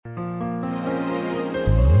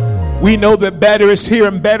We know that better is here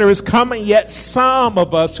and better is coming, yet some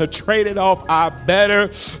of us have traded off our better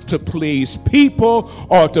to please people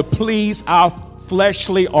or to please our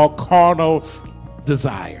fleshly or carnal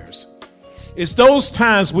desires. It's those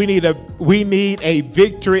times we need a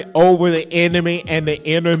victory over the enemy and the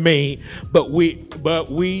enemy, but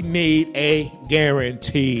we need a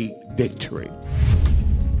guaranteed victory.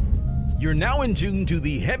 You're now in tune to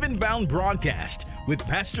the Heaven Bound broadcast with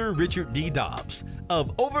Pastor Richard D. Dobbs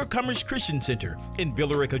of Overcomers Christian Center in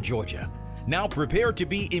Villa Rica, Georgia. Now prepare to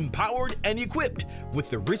be empowered and equipped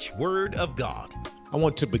with the rich word of God. I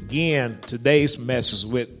want to begin today's message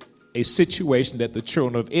with a situation that the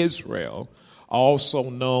children of Israel,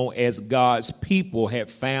 also known as God's people,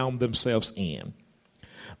 had found themselves in.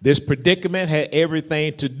 This predicament had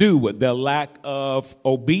everything to do with their lack of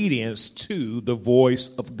obedience to the voice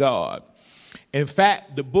of God. In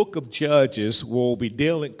fact, the book of Judges we'll be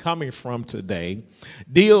coming from today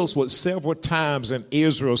deals with several times in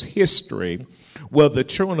Israel's history where the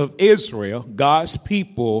children of Israel, God's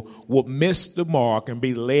people, would miss the mark and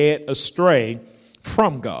be led astray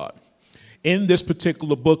from God. In this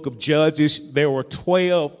particular book of Judges, there were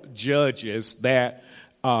 12 judges that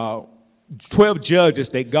God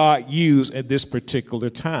used at this particular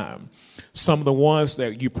time. Some of the ones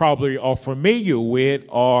that you probably are familiar with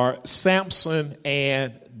are Samson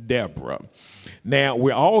and Deborah. Now,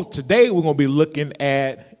 today we're going to be looking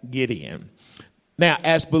at Gideon. Now,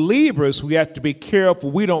 as believers, we have to be careful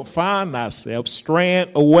we don't find ourselves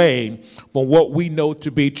straying away from what we know to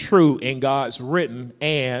be true in God's written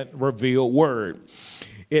and revealed word.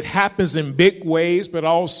 It happens in big ways, but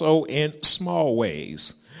also in small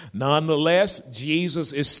ways. Nonetheless,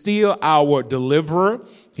 Jesus is still our deliverer.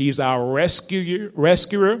 He's our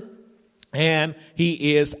rescuer, and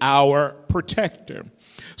he is our protector.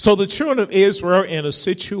 So the children of Israel are in a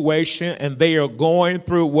situation, and they are going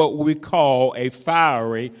through what we call a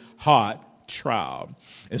fiery hot trial.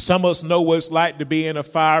 And some of us know what it's like to be in a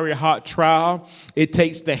fiery hot trial. It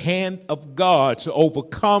takes the hand of God to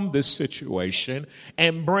overcome this situation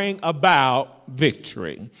and bring about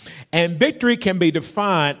victory. And victory can be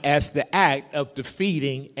defined as the act of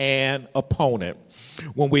defeating an opponent.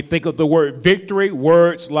 When we think of the word victory,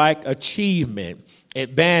 words like achievement,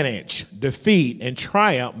 advantage, defeat, and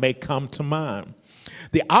triumph may come to mind.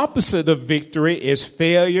 The opposite of victory is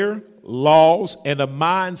failure, loss, and a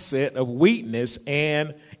mindset of weakness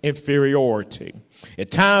and inferiority. At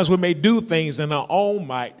times we may do things in our own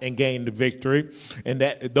might and gain the victory, and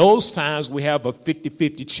at those times we have a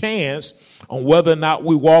 50-50 chance on whether or not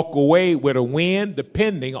we walk away with a win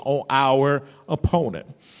depending on our opponent.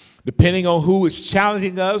 Depending on who is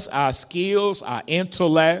challenging us, our skills, our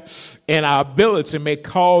intellect, and our ability may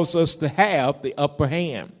cause us to have the upper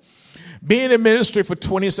hand. Being in ministry for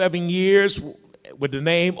 27 years with the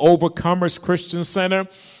name Overcomers Christian Center,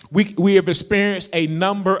 we have experienced a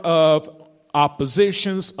number of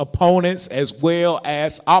oppositions, opponents, as well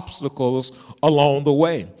as obstacles along the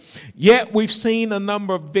way. Yet we've seen a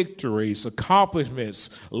number of victories,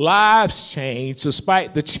 accomplishments, lives changed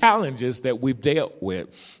despite the challenges that we've dealt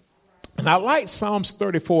with. And I like Psalms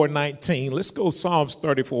 34:19. Let's go Psalms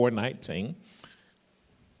 34:19.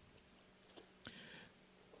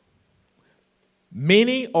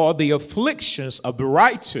 Many are the afflictions of the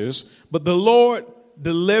righteous, but the Lord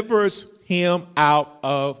delivers him out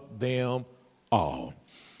of them all.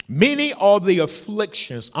 Many are the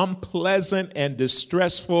afflictions, unpleasant and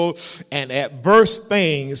distressful and adverse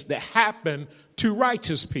things that happen to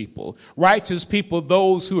righteous people,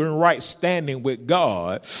 those who are in right standing with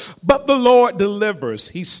God. But the Lord delivers,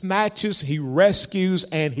 he snatches, he rescues,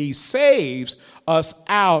 and he saves us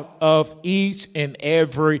out of each and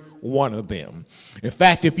every one of them. In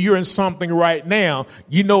fact, if you're in something right now,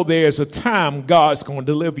 you know there's a time God's going to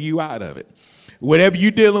deliver you out of it. Whatever you're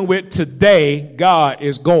dealing with today, God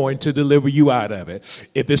is going to deliver you out of it.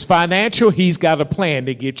 If it's financial, he's got a plan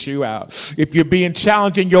to get you out. If you're being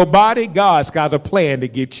challenged in your body, God's got a plan to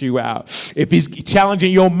get you out. If he's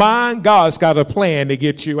challenging your mind, God's got a plan to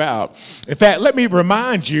get you out. In fact, let me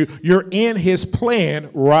remind you, you're in his plan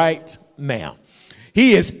right now.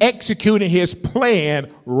 He is executing his plan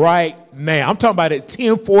right now. I'm talking about at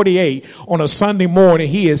 10:48 on a Sunday morning.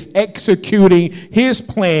 He is executing his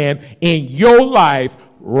plan in your life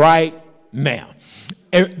right now.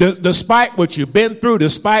 And despite what you've been through,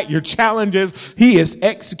 despite your challenges, he is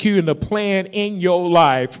executing the plan in your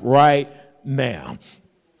life right now.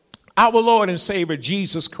 Our Lord and Savior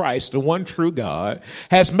Jesus Christ, the one true God,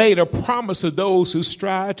 has made a promise to those who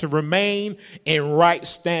strive to remain in right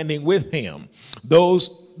standing with him, those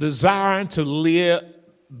desiring to live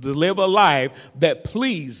live a life that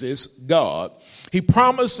pleases God. He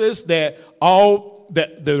promises that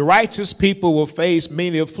the righteous people will face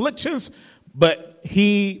many afflictions, but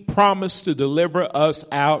he promised to deliver us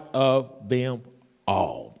out of them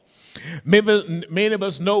all. Many of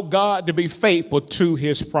us know God to be faithful to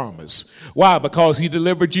his promise. Why? Because he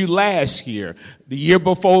delivered you last year, the year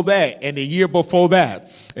before that, and the year before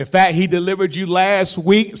that. In fact, he delivered you last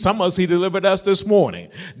week. Some of us, he delivered us this morning.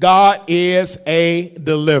 God is a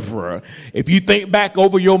deliverer. If you think back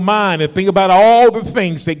over your mind and think about all the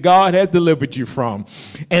things that God has delivered you from,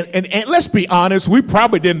 and let's be honest, we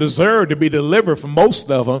probably didn't deserve to be delivered from most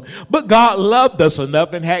of them, but God loved us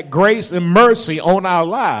enough and had grace and mercy on our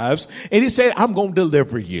lives, and he said, I'm going to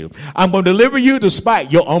deliver you. I'm going to deliver you despite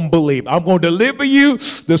your unbelief. I'm going to deliver you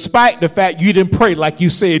despite the fact you didn't pray like you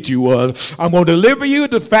said you was. I'm going to deliver you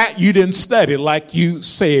the fact you didn't study like you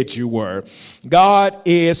said you were. God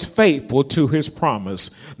is faithful to his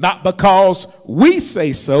promise, not because we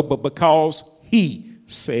say so, but because he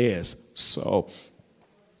says so.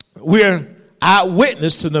 We're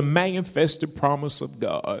eyewitness to the manifested promise of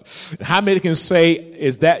God. How many can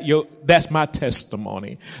say, that's my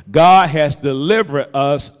testimony? God has delivered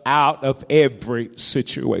us out of every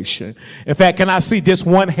situation. In fact, can I see just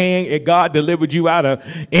one hand if God delivered you out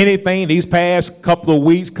of anything these past couple of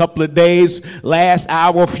weeks, couple of days, last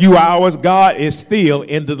hour, few hours? God is still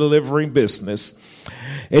in the delivering business.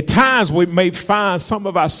 At times, we may find some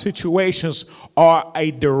of our situations are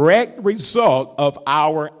a direct result of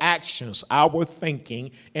our actions, our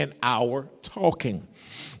thinking, and our talking.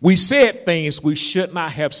 We said things we should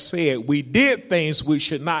not have said. We did things we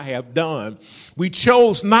should not have done. We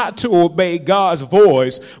chose not to obey God's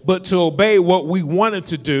voice, but to obey what we wanted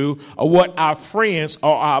to do or what our friends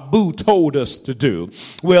or our boo told us to do.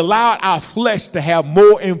 We allowed our flesh to have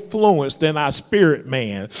more influence than our spirit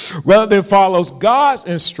man. Rather than follow God's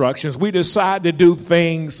instructions, we decide to do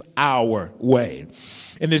things our way.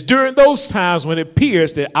 And it's during those times when it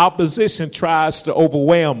appears that opposition tries to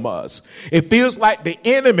overwhelm us. It feels like the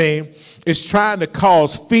enemy is trying to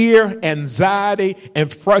cause fear, anxiety,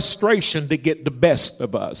 and frustration to get the best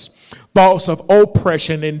of us. Thoughts of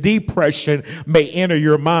oppression and depression may enter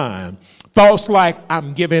your mind. Thoughts like,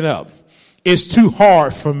 I'm giving up. It's too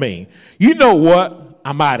hard for me. You know what?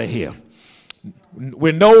 I'm out of here.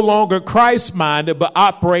 We're no longer Christ-minded, but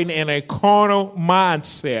operating in a carnal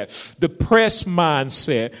mindset, depressed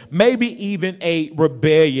mindset, maybe even a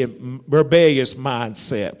rebellious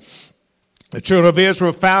mindset. The children of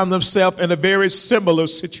Israel found themselves in a very similar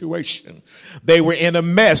situation. They were in a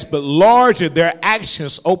mess, but largely their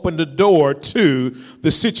actions opened the door to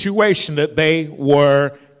the situation that they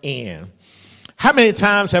were in. How many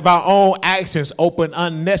times have our own actions opened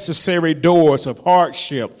unnecessary doors of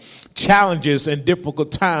hardship, challenges, and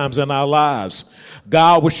difficult times in our lives?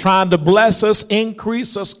 God was trying to bless us,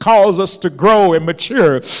 increase us, cause us to grow and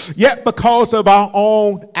mature. Yet because of our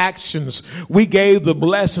own actions, we gave the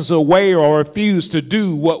blessings away or refused to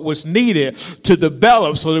do what was needed to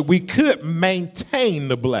develop so that we could maintain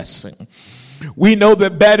the blessing. We know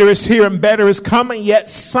that better is here and better is coming,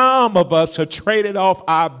 yet some of us have traded off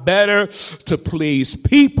our better to please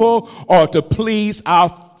people or to please our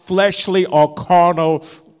fleshly or carnal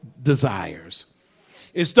desires.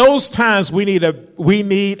 It's those times we need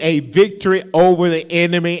a victory over the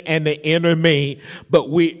enemy and the enemy,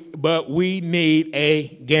 but we need a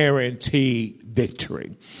guaranteed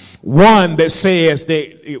victory. One that says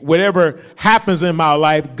that whatever happens in my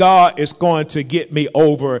life, God is going to get me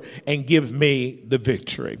over and give me the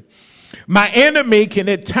victory. My enemy can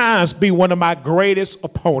at times be one of my greatest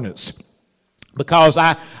opponents because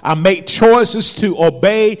I make choices to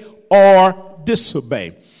obey or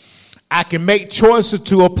disobey. I can make choices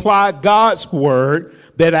to apply God's word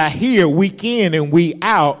that I hear week in and week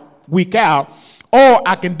out, or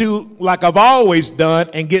I can do like I've always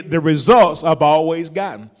done and get the results I've always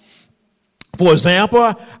gotten. For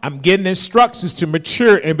example, I'm getting instructions to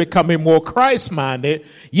mature and becoming more Christ-minded,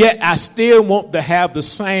 yet I still want to have the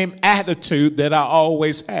same attitude that I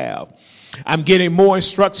always have. I'm getting more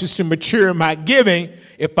instructions to mature in my giving.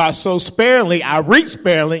 If I sow sparingly, I reap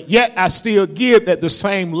sparingly, yet I still give at the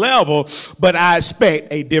same level, but I expect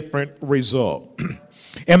a different result.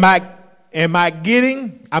 I'm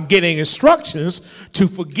getting instructions to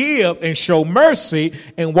forgive and show mercy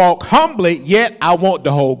and walk humbly, yet I want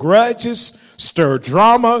to hold grudges, stir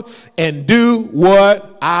drama, and do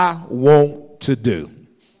what I want to do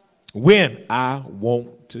when I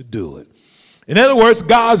want to do it. In other words,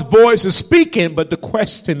 God's voice is speaking, but the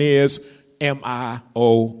question is, am I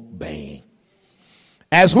obeying?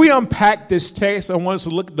 As we unpack this text, I want us to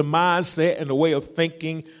look at the mindset and the way of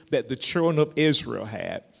thinking that the children of Israel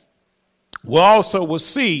had. We also will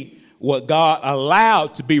see what God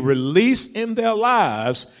allowed to be released in their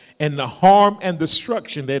lives and the harm and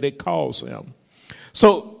destruction that it caused them.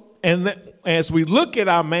 So, as we look at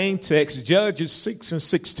our main text, Judges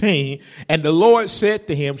 6:16, and the Lord said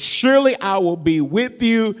to him, surely I will be with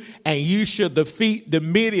you, and you shall defeat the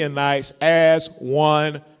Midianites as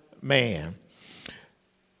one man.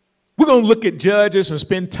 We're going to look at Judges and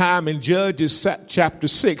spend time in Judges chapter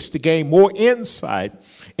 6 to gain more insight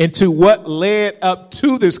into what led up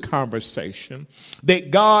to this conversation that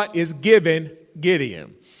God is giving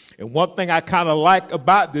Gideon. And one thing I kind of like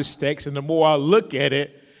about this text, and the more I look at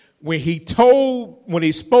it, when he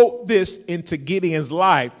spoke this into Gideon's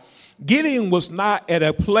life, Gideon was not at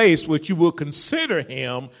a place which you will consider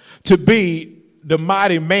him to be the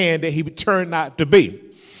mighty man that he turned out to be.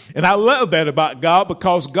 And I love that about God,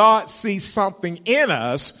 because God sees something in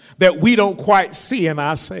us that we don't quite see in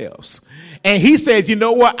ourselves. And he says, you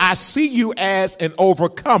know what? I see you as an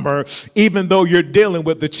overcomer, even though you're dealing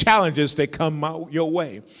with the challenges that come your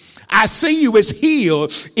way. I see you as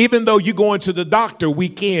healed, even though you're going to the doctor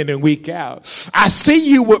week in and week out. I see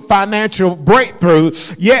you with financial breakthrough,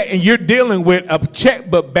 and you're dealing with a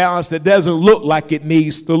checkbook balance that doesn't look like it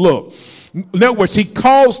needs to look. In other words, he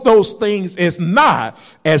calls those things as not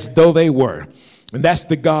as though they were. And that's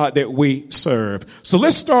the God that we serve. So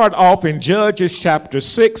let's start off in Judges chapter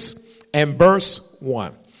 6 and verse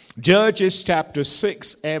 1. Judges chapter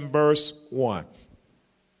 6 and verse 1.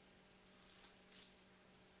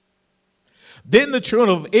 Then the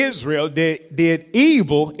children of Israel did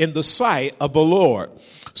evil in the sight of the Lord.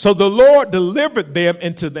 So the Lord delivered them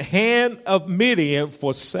into the hand of Midian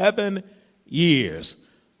for 7 years.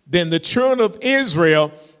 Then the children of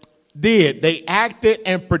Israel they acted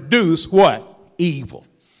and produced what? Evil.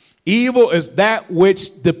 Evil is that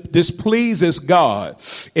which displeases God.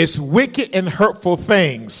 It's wicked and hurtful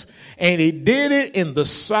things. And he did it in the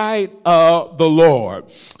sight of the Lord.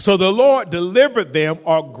 So the Lord delivered them,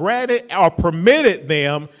 or granted or permitted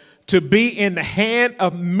them to be in the hand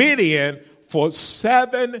of Midian for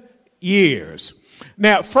 7 years.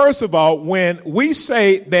 Now, first of all, when we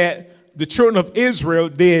say that the children of Israel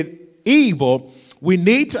did evil, we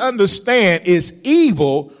need to understand it's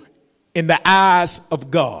evil in the eyes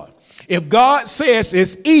of God. If God says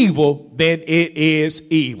it's evil, then it is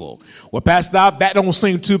evil. Well, Pastor Dobb, that don't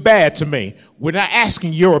seem too bad to me. We're not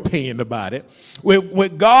asking your opinion about it.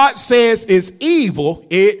 When God says it's evil,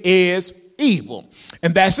 it is evil.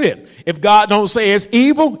 And that's it. If God don't say it's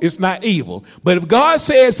evil, it's not evil. But if God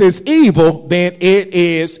says it's evil, then it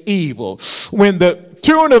is evil. When the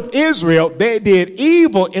children of Israel, they did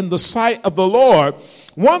evil in the sight of the Lord,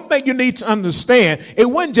 one thing you need to understand, it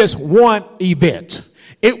wasn't just one event.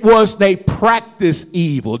 It was they practiced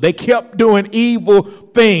evil. They kept doing evil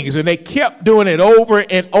things, and they kept doing it over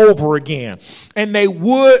and over again. And they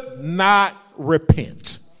would not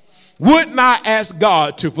repent, would not ask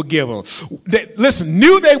God to forgive them. They,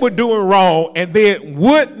 knew they were doing wrong, and then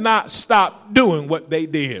would not stop doing what they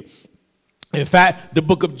did. In fact, the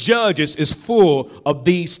book of Judges is full of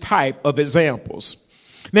these type of examples.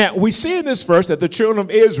 Now, we see in this verse that the children of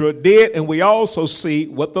Israel did, and we also see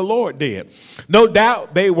what the Lord did. No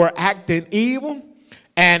doubt they were acting evil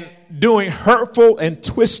and doing hurtful and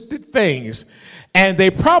twisted things. And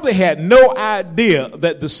they probably had no idea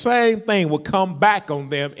that the same thing would come back on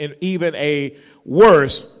them in even a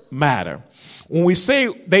worse matter. When we say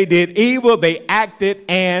they did evil, they acted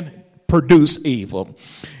and produced evil.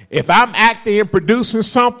 If I'm acting and producing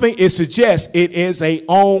something, it suggests it is an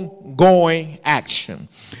ongoing action.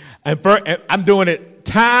 And I'm doing it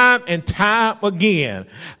time and time again.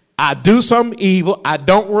 I do some evil, I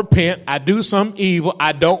don't repent. I do some evil,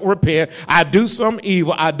 I don't repent. I do some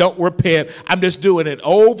evil, I don't repent. I'm just doing it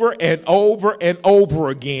over and over and over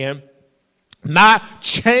again, not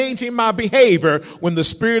changing my behavior when the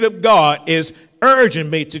Spirit of God is urging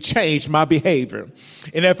me to change my behavior.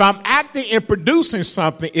 And if I'm acting and producing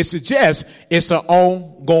something, it suggests it's an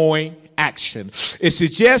ongoing action. It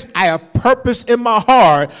suggests I have purpose in my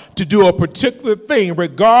heart to do a particular thing,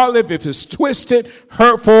 regardless if it's twisted,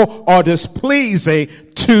 hurtful, or displeasing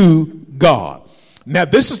to God. Now,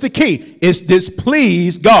 this is the key. It's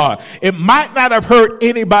displeased God. It might not have hurt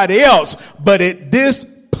anybody else, but it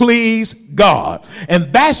displeased God.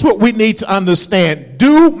 And that's what we need to understand.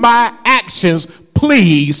 Do my actions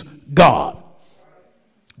please God?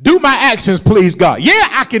 Do my actions please God? Yeah,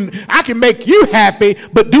 I can make you happy,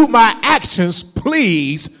 but do my actions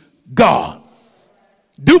please God?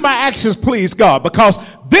 Do my actions please God? Because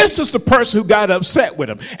this is the person who got upset with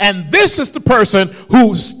him. And this is the person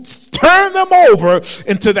who turned them over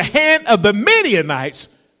into the hand of the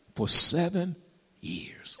Midianites for 7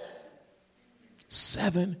 years.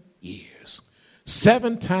 7 years.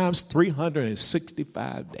 7 times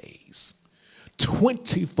 365 days.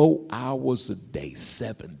 24 hours a day,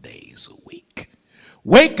 7 days a week.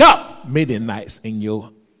 Wake up, Midianites in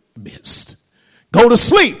your midst. Go to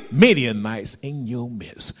sleep, Midianites in your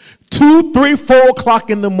midst. 2, 3, 4 o'clock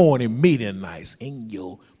in the morning, Midianites in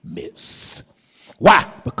your midst.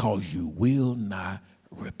 Why? Because you will not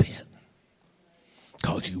repent.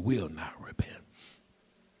 Because you will not repent.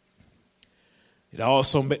 It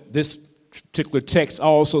also, this particular text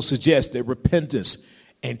also suggests that repentance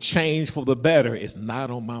and change for the better is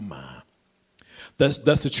not on my mind. Thus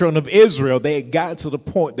the children of Israel, they had gotten to the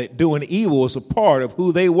point that doing evil was a part of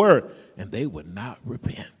who they were, and they would not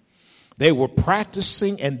repent. They were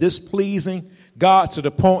practicing and displeasing God to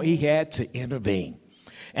the point he had to intervene.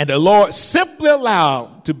 And the Lord simply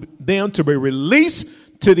allowed them to be released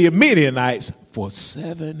to the Midianites for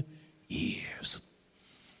 7 years.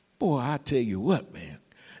 Boy, I tell you what, man.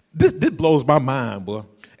 This blows my mind, boy.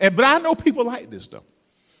 But I know people like this, though.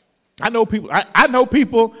 I know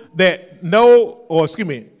people that know, or excuse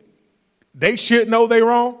me, they should know they're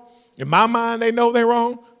wrong. In my mind, they know they're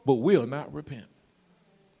wrong, but will not repent.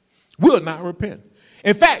 Will not repent.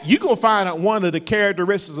 In fact, you're going to find out one of the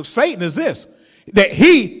characteristics of Satan is this, that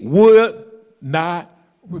he would not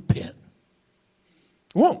repent.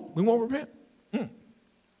 We won't repent.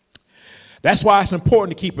 That's why it's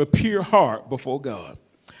important to keep a pure heart before God.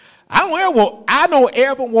 I don't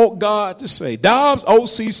ever want God to say, Dobbs,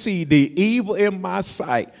 OCC did evil in my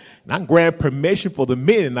sight, and I'm granting permission for the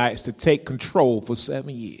Midianites to take control for 7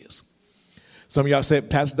 years. Some of y'all said,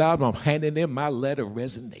 Pastor Dobbs, I'm handing in my letter of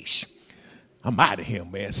resignation. I'm out of here,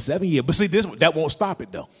 man. 7 years. But see, that won't stop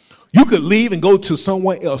it, though. You could leave and go to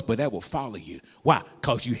someone else, but that will follow you. Why?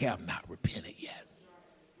 Because you have not repented yet.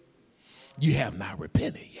 You have not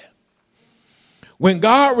repented yet. When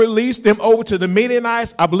God released them over to the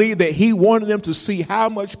Midianites, I believe that he wanted them to see how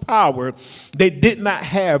much power they did not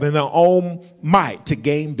have in their own might to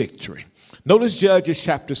gain victory. Notice Judges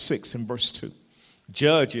chapter 6 and verse 2.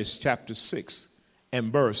 Judges chapter 6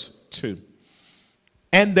 and verse 2.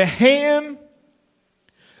 And the hand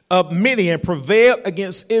of Midian prevailed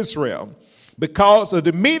against Israel because of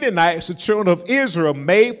the Midianites, the children of Israel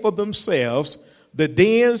made for themselves the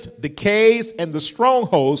dens, the caves, and the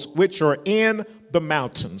strongholds which are in the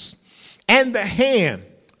mountains. And the hand,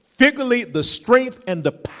 figuratively the strength and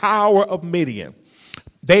the power of Midian,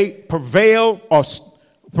 they prevailed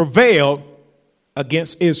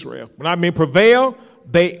against Israel. When I mean prevail,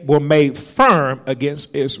 they were made firm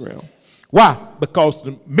against Israel. Why? Because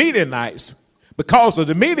of the Midianites,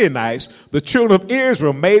 the children of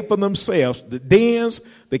Israel made for themselves the dens,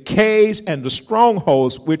 the caves, and the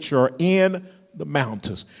strongholds which are in the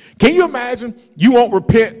mountains. Can you imagine? You won't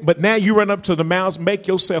repent, but now you run up to the mountains, make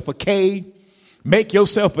yourself a cave, make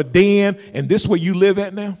yourself a den, and this is where you live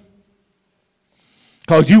at now?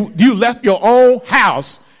 Because you left your own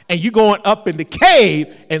house and you're going up in the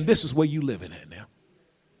cave, and this is where you living at now.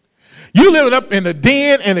 You living up in a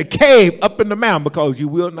den and a cave up in the mountain because you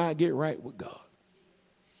will not get right with God.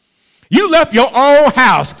 You left your own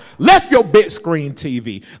house, left your big screen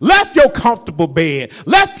TV, left your comfortable bed,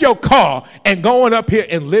 left your car, and going up here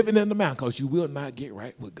and living in the mountain because you will not get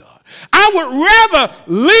right with God. I would rather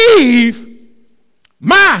leave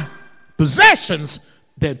my possessions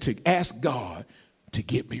than to ask God to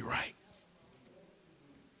get me right.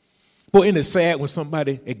 Boy, isn't it sad when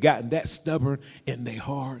somebody had gotten that stubborn in their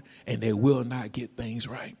heart and they will not get things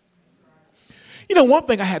right? You know, one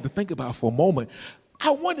thing I had to think about for a moment, I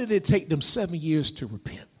wanted it to take them 7 years to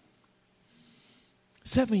repent.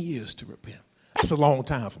 7 years to repent. That's a long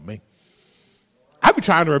time for me. I be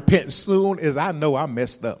trying to repent as soon as I know I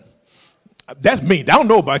messed up. That's me. I don't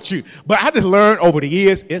know about you. But I just learned over the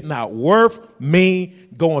years it's not worth me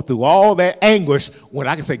going through all that anguish when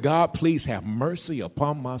I can say, God, please have mercy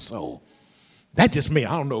upon my soul. That's just me.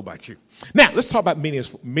 I don't know about you. Now, let's talk about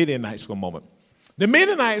Midianites for a moment. The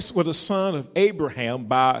Midianites were the son of Abraham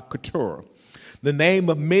by Keturah. The name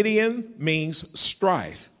of Midian means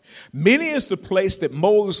strife. Midian is the place that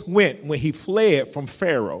Moses went when he fled from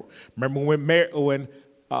Pharaoh. Remember when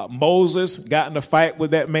Moses got in a fight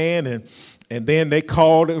with that man, and then they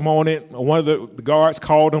called him on it. One of the guards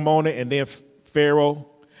called him on it, and then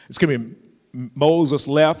Moses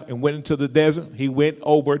left and went into the desert. He went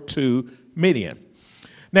over to Midian.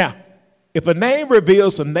 Now, if a name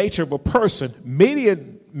reveals the nature of a person,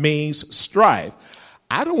 Midian means strife.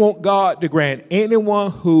 I don't want God to grant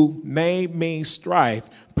anyone who name means strife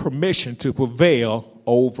permission to prevail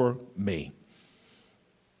over me.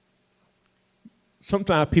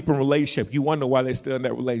 Sometimes people in relationship, you wonder why they're still in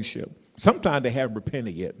that relationship. Sometimes they haven't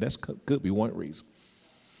repented yet. That could be one reason.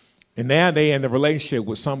 And now they're in a relationship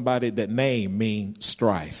with somebody that name means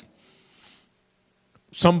strife.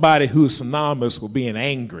 Somebody who's synonymous with being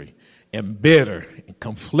angry and bitter and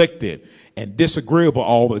conflicted and disagreeable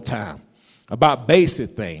all the time about basic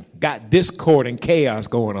things, got discord and chaos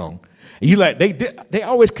going on. And you like they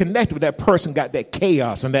always connect with that person, got that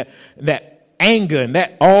chaos and that anger and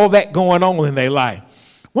that all that going on in their life.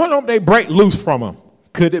 Why don't they break loose from them?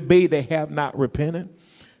 Could it be they have not repented?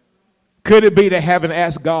 Could it be they haven't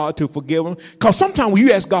asked God to forgive them? Because sometimes when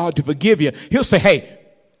you ask God to forgive you, he'll say, hey,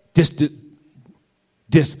 just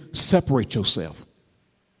separate yourself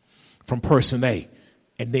from person A,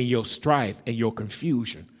 and then your strife and your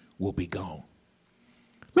confusion will be gone.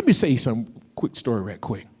 Let me say some quick story right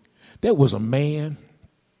quick. There was a man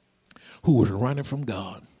who was running from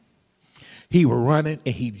God. He was running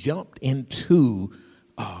and he jumped into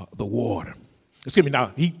the water. Excuse me,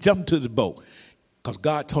 now he jumped into the boat because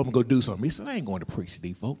God told him to go do something. He said, I ain't going to preach to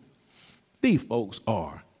these folks. These folks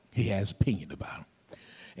he has opinion about them.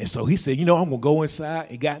 And so he said, I'm going to go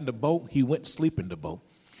inside. He got in the boat. He went to sleep in the boat.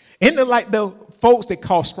 Isn't it like the folks that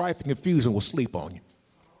cause strife and confusion will sleep on you?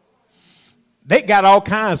 They got all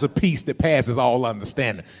kinds of peace that passes all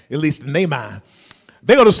understanding, at least in their mind.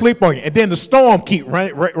 They're going to sleep on you. And then the storm keep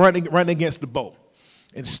running against the boat.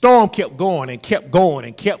 And the storm kept going and kept going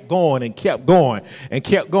and kept going and kept going and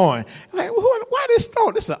kept going. Like, why this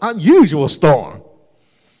storm? This is an unusual storm.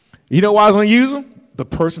 You know why it's unusual? The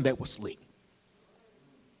person that was asleep.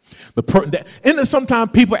 And then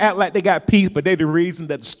sometimes people act like they got peace, but they're the reason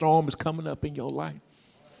that the storm is coming up in your life.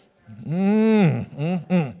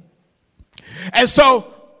 And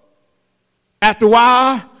so, after a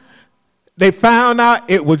while, they found out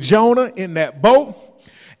it was Jonah in that boat.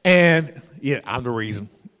 And, I'm the reason.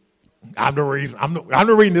 I'm the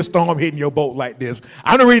reason this storm hitting your boat like this.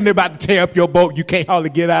 I'm the reason they're about to tear up your boat. You can't hardly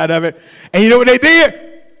get out of it. And you know what they did?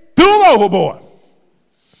 Threw them overboard.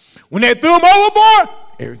 When they threw them overboard,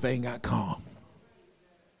 everything got calm.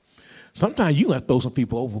 Sometimes you got to throw some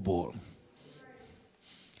people overboard.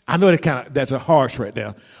 I know that's a harsh right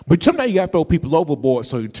there. But sometimes you got to throw people overboard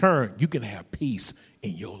so in turn you can have peace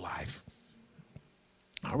in your life.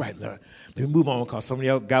 All right, let me move on because some of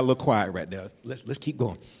y'all got a little quiet right there. Let's keep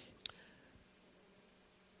going.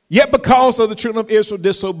 Yet because of the children of Israel's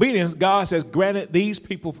disobedience, God has granted these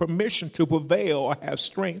people permission to prevail or have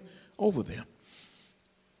strength over them.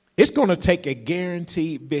 It's going to take a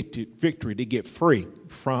guaranteed victory to get free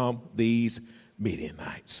from these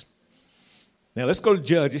Midianites. Now let's go to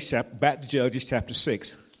Judges chapter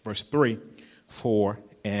 6, verse 3, 4,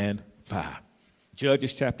 and 5.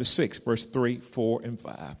 Judges chapter 6, verse 3, 4, and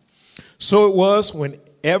 5. So it was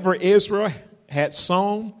whenever Israel had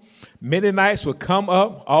sown, Midianites would come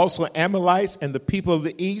up, also Amalekites and the people of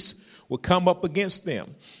the east would come up against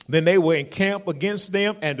them. Then they would encamp against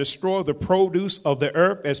them and destroy the produce of the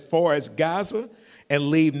earth as far as Gaza and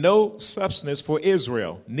leave no substance for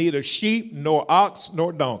Israel, neither sheep nor ox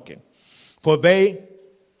nor donkey. For they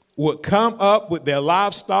would come up with their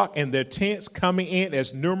livestock and their tents coming in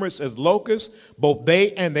as numerous as locusts. Both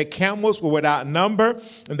they and their camels were without number,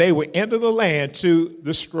 and they would enter the land to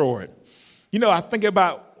destroy it. I think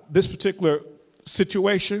about this particular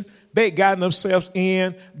situation. They had gotten themselves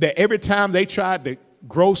in that every time they tried to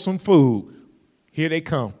grow some food, here they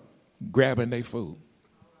come, grabbing their food.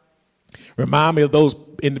 Remind me of those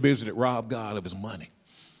individuals that rob God of his money.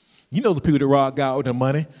 You know the people that rob God with their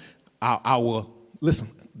money?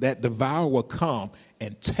 That devourer will come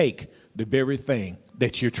and take the very thing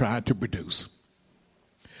that you're trying to produce.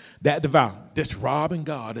 That devourer, that's robbing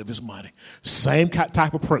God of his money. Same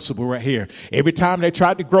type of principle right here. Every time they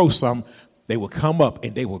tried to grow something, they would come up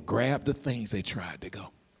and they would grab the things they tried to go.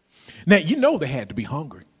 Now, they had to be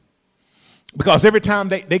hungry. Because every time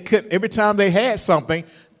they had something,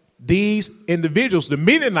 these individuals, the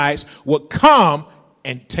Midianites, would come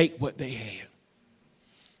and take what they had.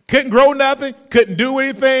 Couldn't grow nothing, couldn't do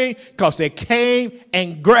anything, because they came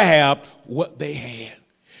and grabbed what they had.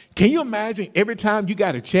 Can you imagine every time you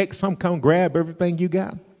got a check, some come grab everything you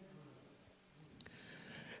got?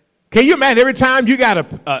 Can you imagine every time you got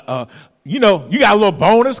you got a little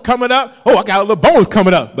bonus coming up? Oh, I got a little bonus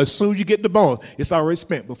coming up. But as soon as you get the bonus, it's already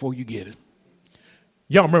spent before you get it.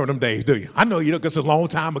 Y'all remember them days, do you? I know you, because it's a long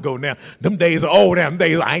time ago now. Them days are old now. Them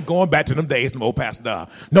days, I ain't going back to them days no more, Pastor Dodd.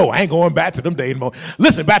 No, I ain't going back to them days no more.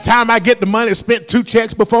 Listen, by the time I get the money, spent 2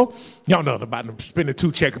 checks before. Y'all know about spending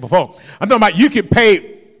 2 checks before. I'm talking about you get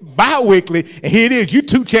paid bi-weekly, and here it is, you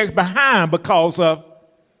 2 checks behind because of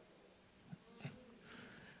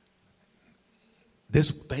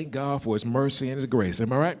this. Thank God for his mercy and his grace.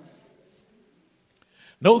 Am I right?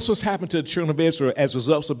 Notice what's happened to the children of Israel as a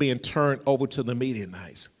result of being turned over to the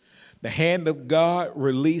Midianites. The hand of God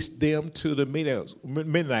released them to the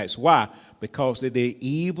Midianites. Why? Because they did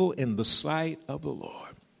evil in the sight of the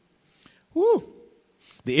Lord. Woo.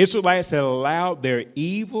 The Israelites had allowed their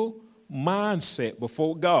evil mindset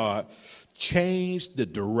before God change the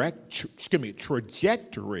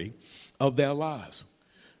trajectory of their lives.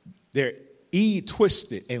 Their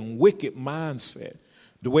twisted and wicked mindset,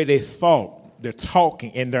 the way they thought, their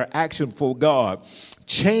talking, and their action before God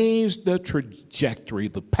changed the trajectory,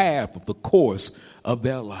 the path of the course of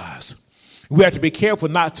their lives. We have to be careful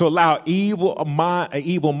not to allow an evil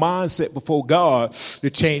mindset before God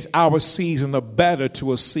to change our season of better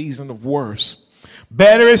to a season of worse.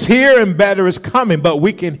 Better is here and better is coming, but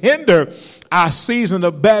we can hinder our season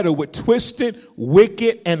of better with twisted,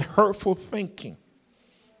 wicked, and hurtful thinking,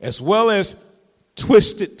 as well as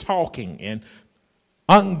twisted talking and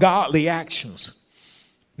ungodly actions.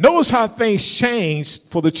 Notice how things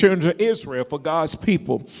changed for the children of Israel, for God's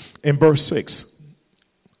people, in verse 6.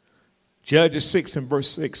 Judges 6 and verse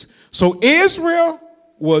 6. So Israel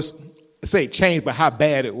was, changed by how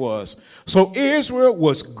bad it was. So Israel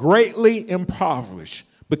was greatly impoverished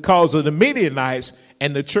because of the Midianites,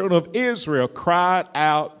 and the children of Israel cried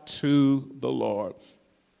out to the Lord.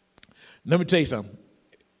 Let me tell you something.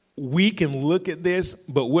 We can look at this,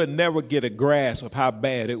 but we'll never get a grasp of how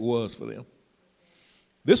bad it was for them.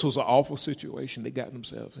 This was an awful situation they got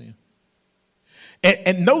themselves in.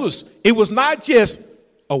 And notice, it was not just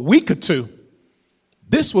a week or two.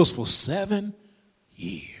 This was for 7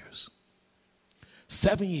 years.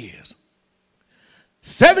 7 years.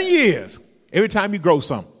 7 years. Every time you grow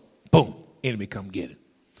something, boom, enemy come get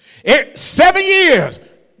it. 7 years.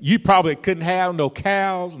 You probably couldn't have no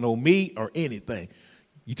cows, no meat, or anything.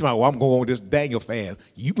 You talking about, well, I'm going with this Daniel fast.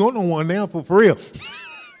 You going on one now for real.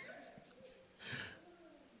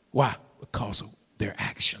 Why? Because of their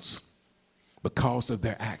actions. Because of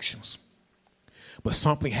their actions. But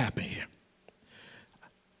something happened here.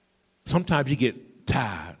 Sometimes you get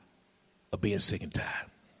tired of being sick and tired.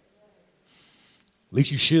 At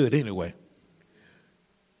least you should anyway.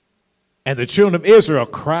 And the children of Israel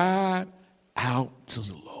cried out to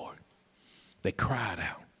the Lord. They cried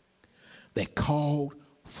out. They called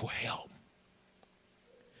for help.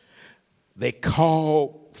 They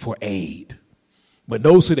called for aid. But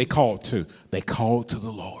those who they called to the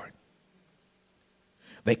Lord.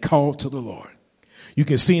 They called to the Lord. You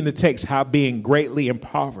can see in the text how being greatly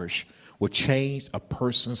impoverished will change a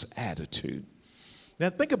person's attitude. Now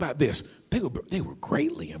think about this. They were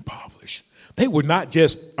greatly impoverished. They were not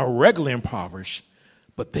just irregularly impoverished,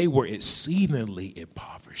 but they were exceedingly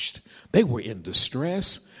impoverished. They were in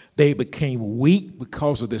distress. They became weak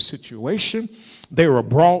because of their situation. They were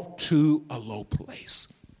brought to a low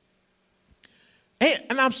place.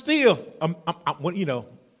 And I'm still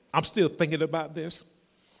thinking about this.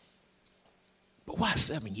 But why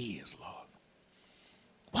 7 years, Lord?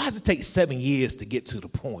 Why does it take 7 years to get to the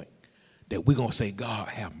point that we're going to say, God,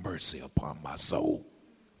 have mercy upon my soul?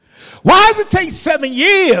 Why does it take 7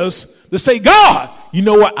 years to say, God, you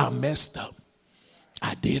know what? I messed up.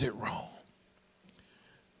 I did it wrong.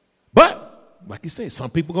 But, like you said, some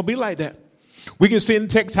people are going to be like that. We can see in the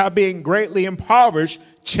text how being greatly impoverished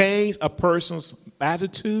changed a person's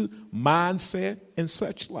attitude, mindset, and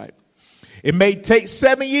such like. It may take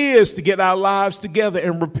 7 years to get our lives together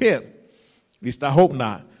and repent. At least I hope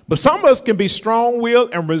not. But some of us can be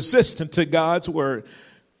strong-willed and resistant to God's word.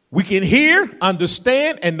 We can hear,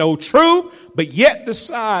 understand, and know truth, but yet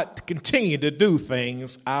decide to continue to do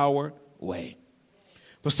things our way.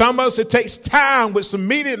 For some of us, it takes time with some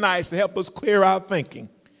Midianites to help us clear our thinking.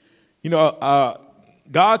 You know,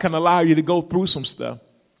 God can allow you to go through some stuff.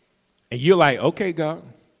 And you're like, okay, God.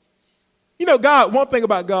 You know, God, one thing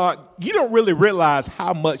about God, you don't really realize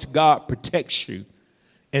how much God protects you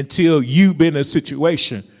until you've been in a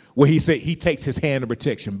situation where he takes his hand of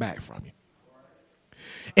protection back from you.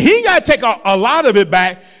 And he got to take a lot of it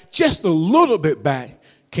back. Just a little bit back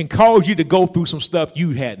can cause you to go through some stuff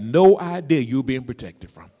you had no idea you were being protected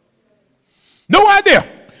from. No idea.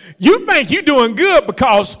 You think you're doing good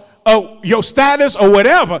because of your status or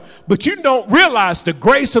whatever, but you don't realize the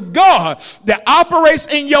grace of God that operates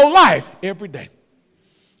in your life every day.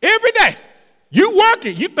 Every day. You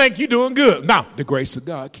working. You think you're doing good. No, the grace of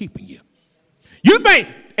God keeping you. You think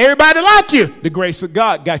everybody like you. The grace of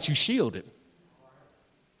God got you shielded.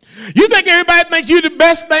 You think everybody think you the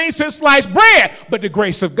best thing since sliced bread, but the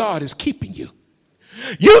grace of God is keeping you.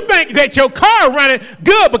 You think that your car running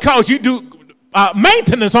good because you do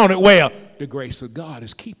maintenance on it well. The grace of God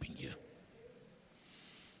is keeping you.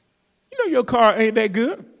 You know your car ain't that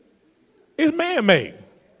good. It's man-made.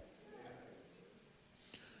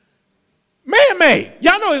 Man-made.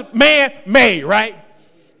 Y'all know it's man-made, right?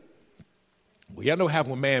 Well, y'all know what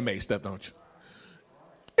happens with man-made stuff, don't you?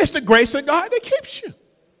 It's the grace of God that keeps you.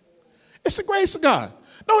 It's the grace of God.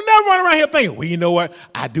 Don't never run around here thinking, well, you know what?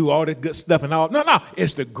 I do all the good stuff and all. No.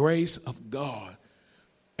 It's the grace of God.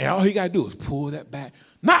 And all you got to do is pull that back.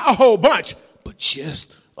 Not a whole bunch, but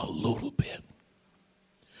just a little bit.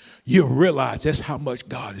 You'll realize that's how much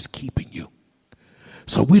God is keeping you.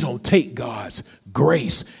 So we don't take God's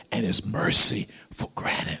grace and his mercy for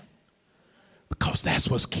granted. Because that's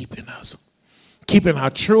what's keeping us. Keeping our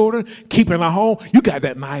children, keeping our home. You got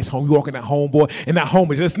that nice home. You walk in that home, boy, and that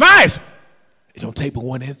home is just nice. It don't take but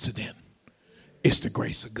one incident. It's the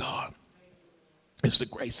grace of God. It's the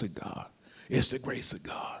grace of God. It's the grace of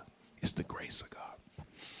God. It's the grace of God.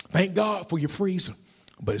 Thank God for your freezer,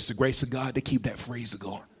 but it's the grace of God to keep that freezer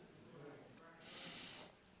going.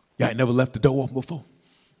 Y'all ain't never left the door open before.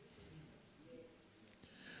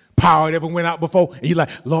 Power never went out before, and you're like,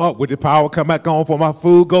 Lord, would the power come back on for my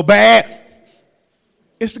food go bad?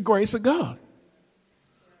 It's the grace of God.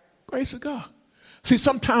 Grace of God. See,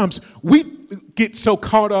 sometimes we get so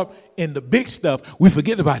caught up in the big stuff, we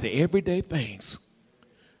forget about the everyday things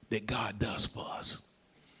that God does for us.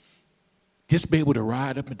 Just be able to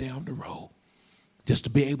ride up and down the road. Just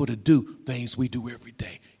to be able to do things we do every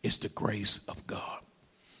day. It's the grace of God.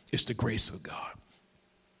 It's the grace of God.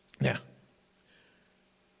 Now,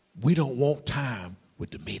 we don't want time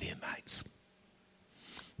with the Midianites.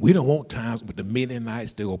 We don't want times with the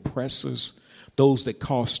Midianites, the oppressors, those that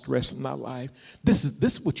cause stress in our life. This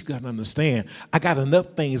is what you got to understand. I got enough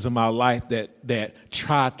things in my life that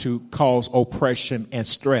try to cause oppression and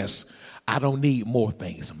stress. I don't need more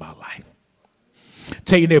things in my life.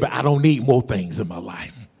 Tell your neighbor, I don't need more things in my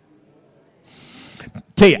life.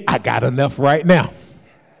 Tell you, I got enough right now.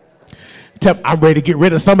 Tell me, I'm ready to get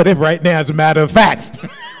rid of some of this right now, as a matter of fact.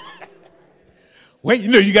 Well, you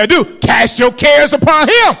know you got to do, cast your cares upon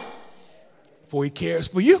him, for he cares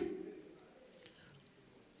for you.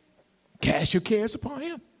 Cast your cares upon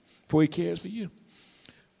him, for he cares for you.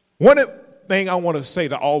 One thing I want to say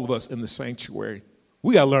to all of us in the sanctuary,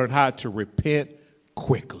 we got to learn how to repent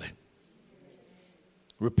quickly.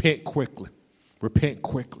 Repent quickly. Repent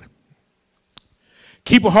quickly.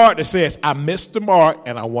 Keep a heart that says, I missed the mark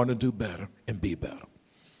and I want to do better and be better.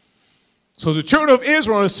 So the children of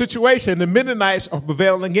Israel in a situation, the Midianites are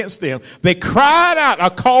prevailing against them. They cried out a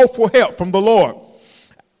call for help from the Lord.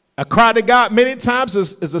 A cry to God many times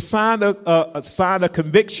is a sign of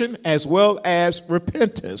conviction as well as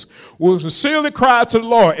repentance. We'll sincerely cry to the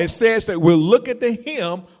Lord. It says that we're looking to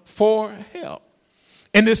him for help.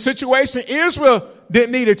 In this situation, Israel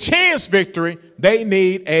didn't need a chance victory. They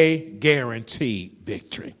need a guaranteed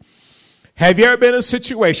victory. Have you ever been in a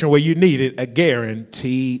situation where you needed a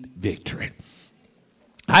guaranteed victory?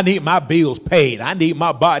 I need my bills paid. I need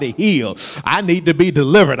my body healed. I need to be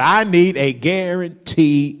delivered. I need a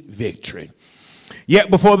guaranteed victory. Yet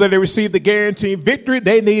before they received the guaranteed victory,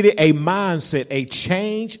 they needed a mindset, a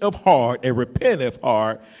change of heart, a repentant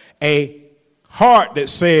heart, a heart that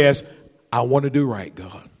says, I want to do right,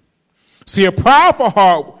 God. See, a proudful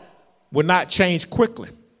heart will not change quickly,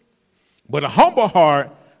 but a humble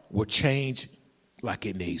heart will change like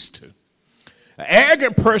it needs to. An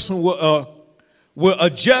arrogant person will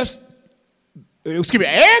adjust. An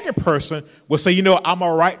arrogant person will say, you know, I'm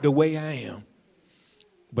all right the way I am.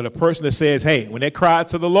 But a person that says, hey, when they cry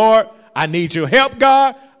to the Lord, I need your help,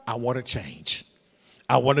 God, I want to change.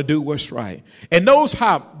 I want to do what's right. And knows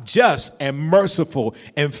how just and merciful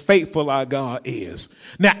and faithful our God is.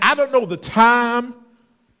 Now, I don't know the time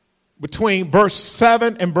between verse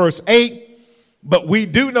 7 and verse 8, but we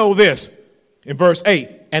do know this in verse 8.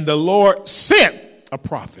 And the Lord sent a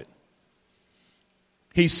prophet.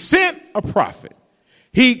 He sent a prophet.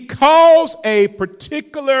 He calls a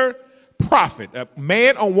particular prophet, a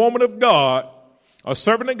man or woman of God, a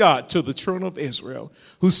servant of God, to the children of Israel,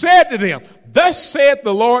 who said to them, thus saith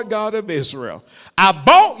the Lord God of Israel, I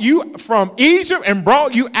bought you from Egypt and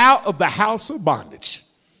brought you out of the house of bondage.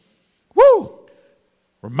 Woo!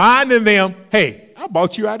 Reminding them, hey, I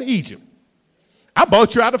bought you out of Egypt. I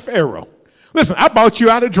bought you out of Pharaoh. Listen, I bought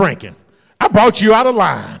you out of drinking. I brought you out of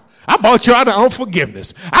lying. I bought you out of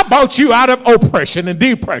unforgiveness. I bought you out of oppression and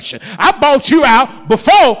depression. I bought you out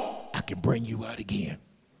before I can bring you out again.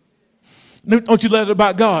 Don't you let it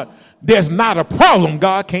about God. There's not a problem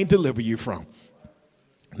God can't deliver you from.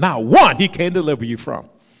 Not one he can't deliver you from.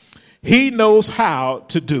 He knows how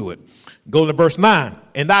to do it. Go to verse 9.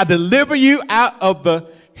 And I deliver you out of the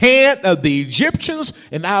hand of the Egyptians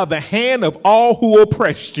and out of the hand of all who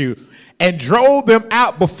oppressed you, and drove them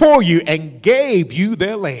out before you and gave you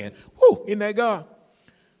their land. Whoo, isn't that God?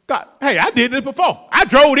 God, hey, I did this before. I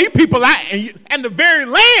drove these people out and the very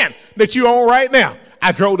land that you own right now.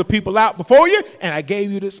 I drove the people out before you and I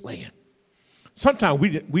gave you this land. Sometimes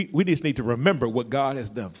we just need to remember what God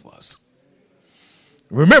has done for us.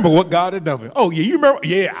 Remember what God has done for us. Oh, yeah, you remember?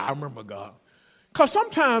 Yeah, I remember God. Because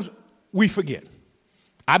sometimes we forget.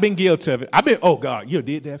 I've been guilty of it. Oh, God, you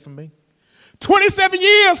did that for me. 27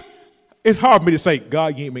 years, it's hard for me to say,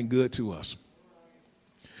 God, you ain't been good to us.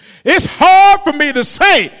 It's hard for me to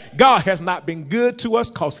say God has not been good to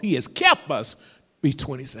us because he has kept us these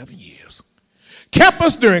 27 years. Kept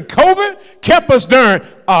us during COVID, kept us during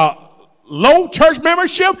low church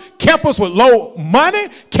membership, kept us with low money,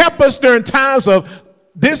 kept us during times of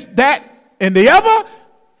this, that, and the other,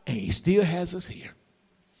 and he still has us here.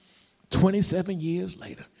 27 years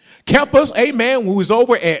later. Kept us, amen, when we was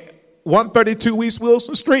over at 132 East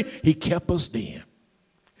Wilson Street, he kept us then.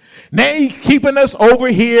 Now he's keeping us over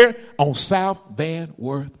here on South Van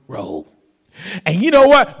Wert Road. And you know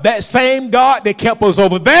what? That same God that kept us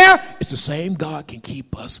over there, it's the same God can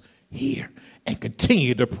keep us here and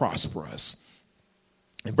continue to prosper us.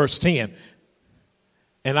 In verse 10,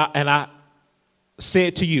 and I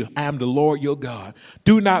said to you, I am the Lord your God.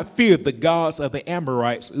 Do not fear the gods of the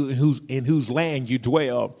Amorites in whose land you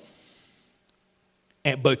dwell.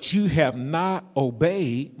 But you have not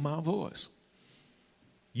obeyed my voice.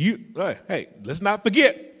 Hey, let's not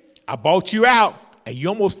forget, I bought you out, and you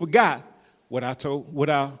almost forgot what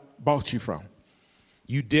I bought you from.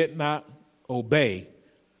 You did not obey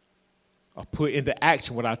or put into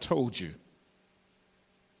action what I told you.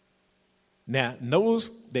 Now, notice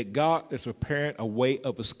that God is preparing a way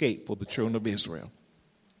of escape for the children of Israel.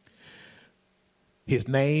 His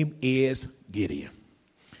name is Gideon.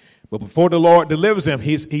 But before the Lord delivers them,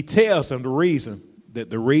 he tells them the reason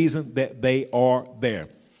that they are there.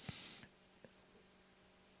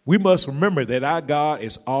 We must remember that our God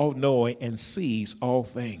is all-knowing and sees all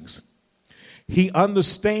things. He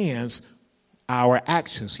understands our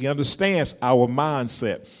actions. He understands our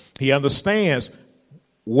mindset. He understands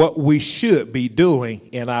what we should be doing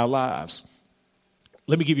in our lives.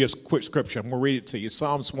 Let me give you a quick scripture. I'm going to read it to you.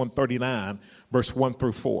 Psalms 139, verse 1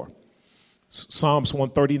 through 4. Psalms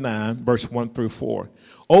 139, verse 1 through 4.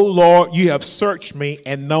 O Lord, you have searched me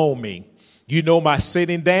and known me. You know my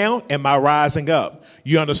sitting down and my rising up.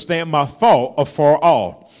 You understand my thought afar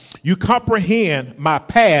off. You comprehend my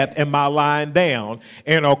path and my lying down,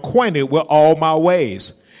 and are acquainted with all my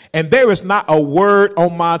ways. And there is not a word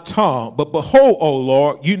on my tongue, but behold, O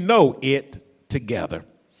Lord, you know it together.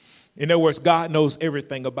 In other words, God knows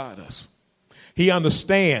everything about us. He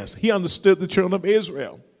understands. He understood the children of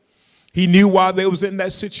Israel. He knew why they was in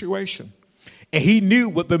that situation. And he knew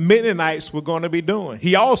what the Midianites were going to be doing.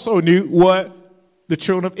 He also knew what the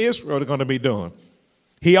children of Israel were going to be doing.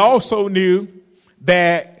 He also knew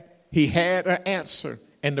that he had an answer.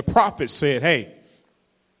 And the prophet said, hey,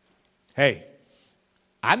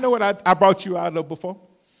 I know what I brought you out of before.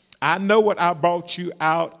 I know what I brought you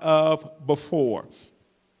out of before.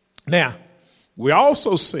 Now, we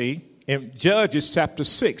also see in Judges chapter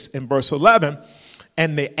 6 and verse 11,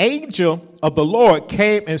 and the angel of the Lord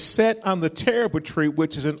came and sat on the terrible tree,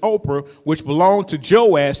 which is in Ophrah, which belonged to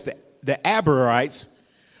Joash the Abiezrite,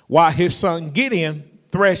 while his son Gideon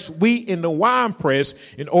threshed wheat in the winepress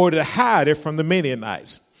in order to hide it from the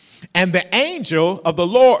Midianites. And the angel of the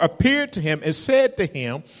Lord appeared to him and said to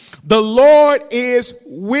him, the Lord is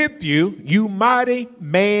with you, you mighty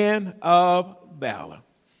man of valor.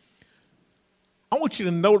 I want you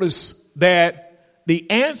to notice that the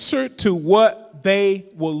answer to what they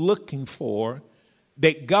were looking for,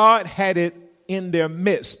 that God had it in their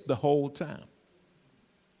midst the whole time.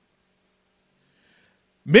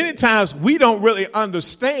 Many times we don't really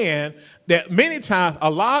understand that many times a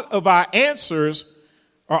lot of our answers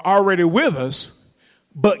are already with us,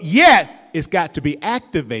 but yet it's got to be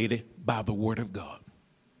activated by the Word of God.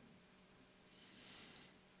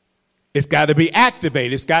 It's got to be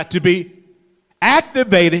activated. It's got to be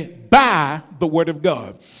activated by the Word of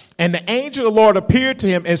God. And the angel of the Lord appeared to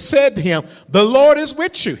him and said to him, the Lord is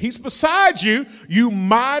with you. He's beside you, you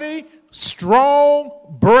mighty strong,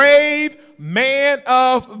 brave man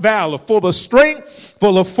of valor, full of strength,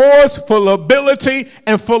 full of force, full of ability,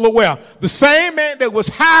 and full of wealth. The same man that was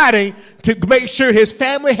hiding to make sure his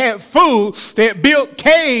family had food, that built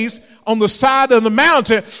caves on the side of the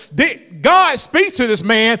mountain. God speaks to this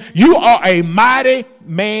man, you are a mighty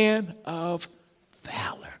man of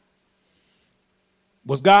valor.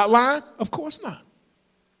 Was God lying? Of course not.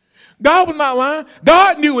 God was not lying.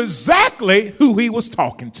 God knew exactly who he was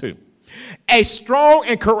talking to. A strong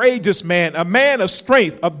and courageous man, a man of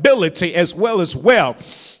strength, ability, as well as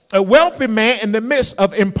wealth. A wealthy man in the midst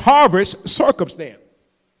of impoverished circumstance.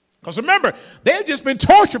 Because remember, they had just been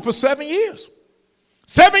tortured for 7 years.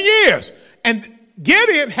 7 years. And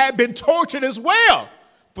Gideon had been tortured as well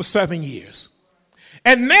for 7 years.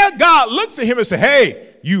 And now God looks at him and says,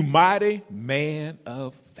 hey, you mighty man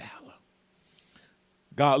of valor.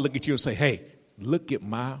 God look at you and say, hey, look at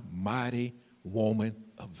my mighty woman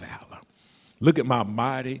of valor. Look at my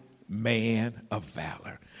mighty man of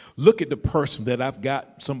valor. Look at the person that I've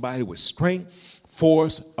got, somebody with strength,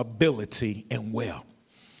 force, ability, and wealth.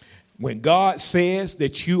 When God says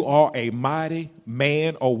that you are a mighty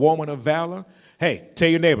man or woman of valor, hey, tell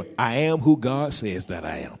your neighbor, I am who God says that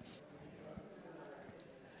I am.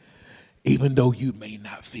 Even though you may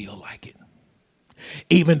not feel like it.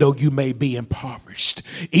 Even though you may be impoverished,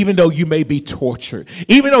 even though you may be tortured,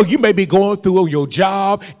 even though you may be going through on your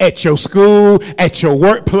job, at your school, at your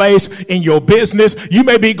workplace, in your business, you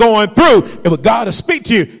may be going through, but God will speak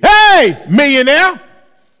to you. Hey, millionaire.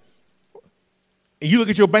 And you look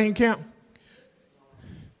at your bank account,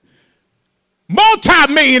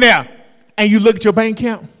 multi-millionaire, and you look at your bank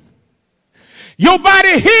account, your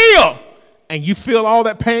body healed, and you feel all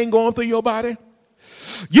that pain going through your body.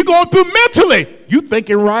 You're going through mentally. You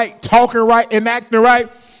thinking right, talking right, and acting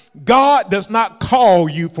right. God does not call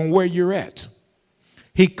you from where you're at.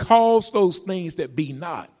 He calls those things that be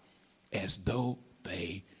not as though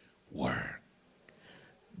they were.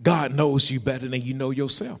 God knows you better than you know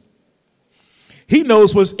yourself. He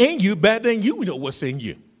knows what's in you better than you know what's in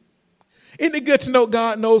you. Isn't it good to know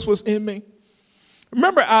God knows what's in me?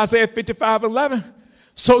 Remember Isaiah 55:11.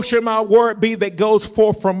 So shall my word be that goes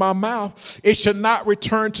forth from my mouth. It shall not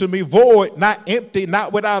return to me void, not empty,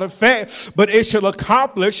 not without effect, but it shall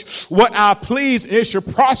accomplish what I please, and it shall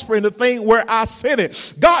prosper in the thing where I sent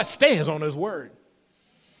it. God stands on his word.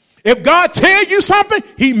 If God tell you something,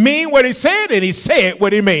 he mean what he said, and he said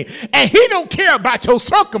what he mean. And he don't care about your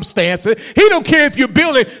circumstances. He don't care if you're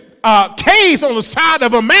building caves on the side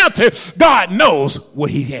of a mountain. God knows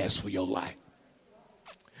what he has for your life.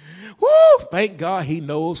 Woo, thank God he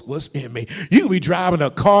knows what's in me. You can be driving a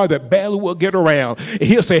car that barely will get around. And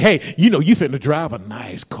he'll say, hey, you finna drive a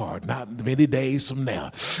nice car not many days from now.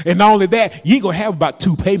 And not only that, you ain't going to have about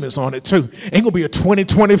 2 payments on it too. Ain't going to be a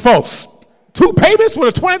 2024. 2 payments with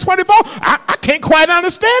a 2024? I can't quite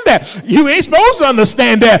understand that. You ain't supposed to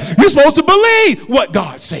understand that. You're supposed to believe what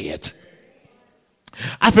God said.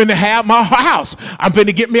 I'm finna have my house. I'm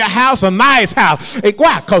finna get me a house, a nice house. And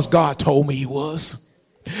why? Because God told me he was.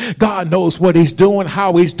 God knows what he's doing,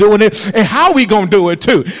 how he's doing it, and how we going to do it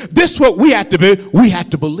too. This is what we have to be. We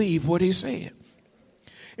have to believe what he said.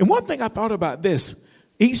 And one thing I thought about this,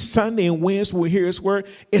 each Sunday and Wednesday we hear his word,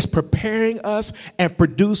 it's preparing us and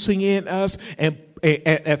producing in us and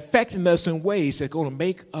affecting us in ways that are going to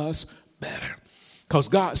make us better. Because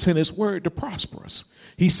God sent his word to prosper us.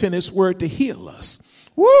 He sent his word to heal us.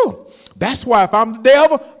 Woo! That's why if I'm the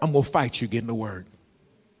devil, I'm going to fight you getting the word.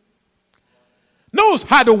 Notice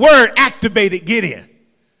how the word activated Gideon.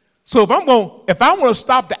 So if I want to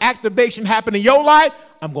stop the activation happening in your life,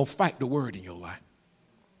 I'm going to fight the word in your life.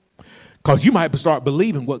 Because you might start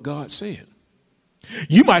believing what God said.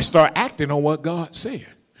 You might start acting on what God said.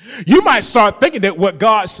 You might start thinking that what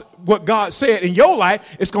God said in your life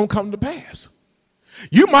is going to come to pass.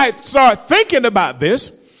 You might start thinking about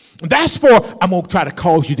this. That's for, I'm going to try to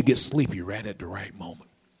cause you to get sleepy right at the right moment.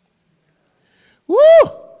 Woo!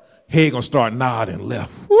 Head going to start nodding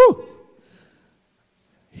left. Woo!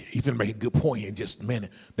 He's going to make a good point in just a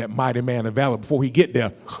minute. That mighty man of valor, before he get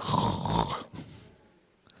there,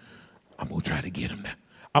 I'm going to try to get him there.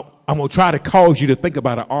 I'm going to try to cause you to think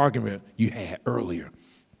about an argument you had earlier.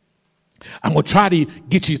 I'm going to try to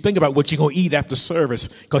get you to think about what you're going to eat after service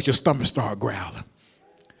because your stomach start growling.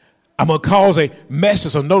 I'm going to cause a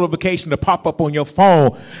message or notification to pop up on your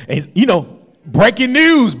phone. And, breaking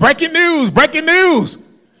news.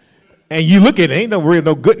 And you look at it, ain't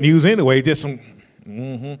no good news anyway. Just some,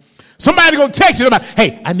 Somebody going to text you about,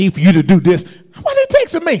 hey, I need for you to do this. Why they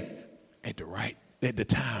texting me? At the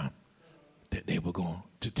time that they were going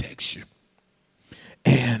to text you.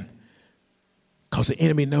 And Because the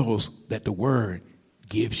enemy knows that the word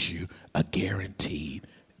gives you a guaranteed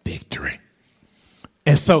victory.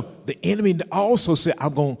 And so the enemy also said,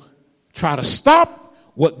 I'm going to try to stop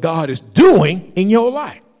what God is doing in your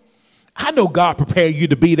life. I know God prepared you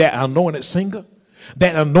to be that anointed singer,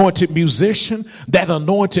 that anointed musician, that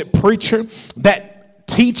anointed preacher, that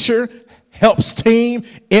teacher, helps team,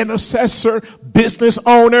 intercessor, business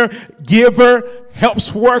owner, giver,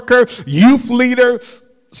 helps worker, youth leader,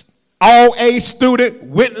 all age student,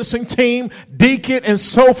 witnessing team, deacon, and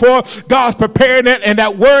so forth. God's preparing it, and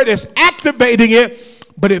that word is activating it.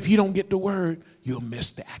 But if you don't get the word, you'll miss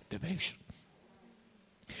the activation.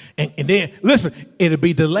 And then, listen, it'll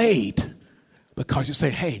be delayed because you say,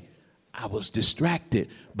 hey, I was distracted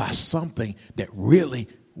by something that really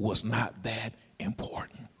was not that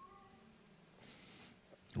important.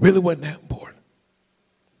 Really wasn't that important.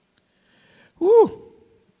 Woo.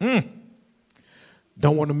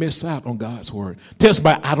 Don't want to miss out on God's word. Tell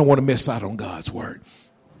somebody, I don't want to miss out on God's word.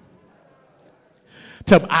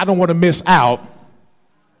 Tell them, I don't want to miss out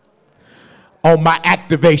on my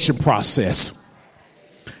activation process.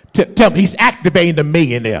 Tell them, he's activating the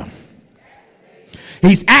millionaire.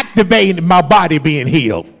 He's activating my body being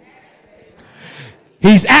healed.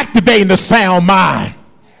 He's activating the sound mind.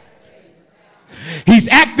 He's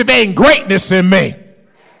activating greatness in me.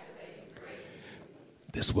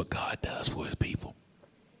 This is what God does for his people.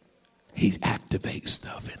 He activates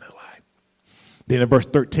stuff in their life. Then in verse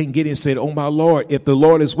 13, Gideon said, oh my Lord, if the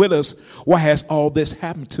Lord is with us, why has all this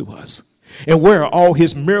happened to us? And where are all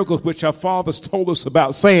his miracles which our fathers told us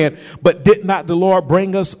about, saying, but did not the Lord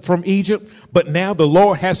bring us from Egypt? But now the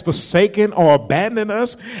Lord has forsaken or abandoned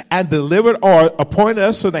us and delivered or appointed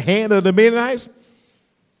us to the hand of the Midianites.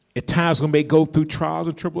 At times when they go through trials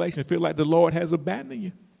and tribulations, feel like the Lord has abandoned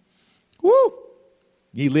you. Woo!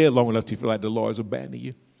 You live long enough to feel like the Lord has abandoned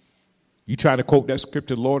you. You trying to quote that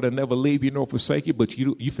scripture, the Lord will never leave you nor forsake you, but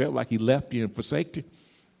you felt like he left you and forsake you.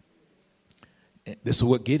 And this is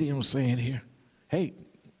what Gideon was saying here. Hey,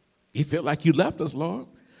 he felt like you left us, Lord.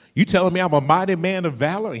 You telling me I'm a mighty man of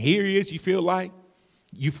valor, and here he is, you feel like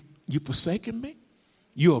you forsaken me?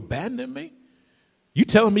 You abandoned me? You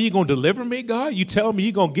telling me you're going to deliver me, God? You telling me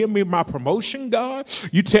you're going to give me my promotion, God?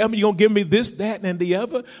 You tell me you're going to give me this, that, and the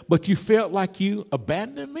other, but you felt like you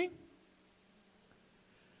abandoned me?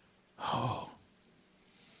 Oh.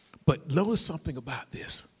 But notice something about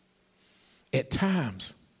this. At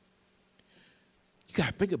times, you got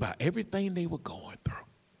to think about everything they were going through,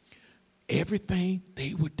 everything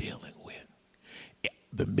they were dealing with.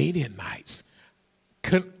 The Midianites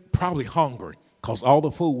probably hungry because all the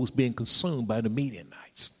food was being consumed by the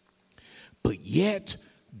Midianites. But yet,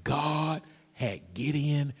 God had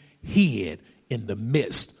Gideon hid in the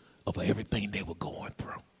midst of everything they were going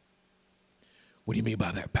through. What do you mean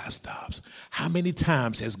by that, Pastor Dobbs? How many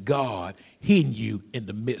times has God hidden you in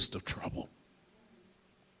the midst of trouble?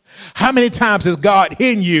 How many times has God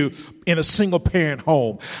hidden you in a single parent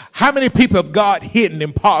home? How many people have God hidden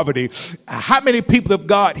in poverty? How many people have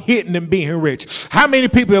God hidden in being rich? How many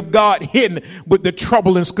people have God hidden with the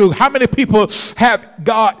trouble in school? How many people have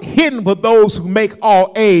God hidden with those who make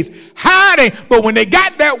all A's? Hiding, but when they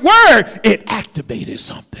got that word, it activated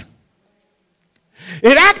something.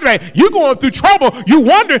 It activated. You're going through trouble. You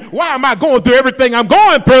wonder, why am I going through everything I'm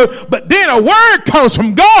going through? But then a word comes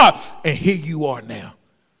from God, and here you are now.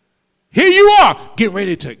 Here you are, get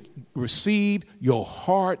ready to receive your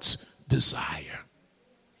heart's desire.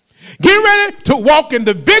 Get ready to walk in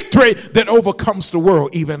the victory that overcomes the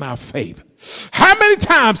world, even our favor. How many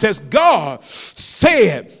times has God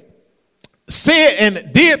said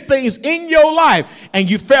and did things in your life and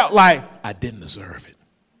you felt like, I didn't deserve it?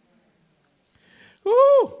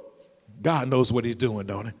 Ooh, God knows what he's doing,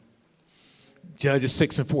 don't he? Judges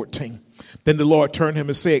 6:14. Then the Lord turned to him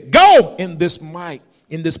and said, go in this might,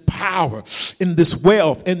 in this power, in this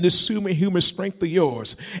wealth, in this superhuman strength of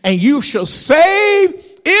yours, and you shall save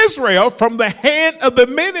Israel from the hand of the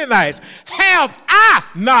Midianites. Have I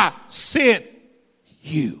not sent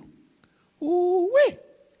you? Ooh-wee.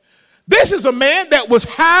 This is a man that was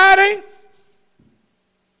hiding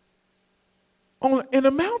in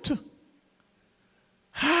a mountain.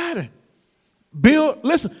 Hiding. Bill,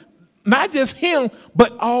 listen, not just him,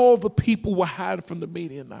 but all the people were hiding from the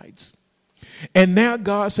Midianites. And now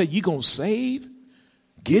God said, you're going to save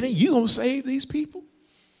Gideon? You're going to save these people?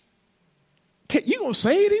 You're going to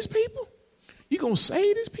save these people? You're going to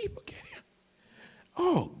save these people, Gideon?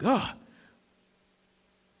 Oh, God.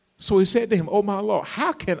 So he said to him, oh, my Lord,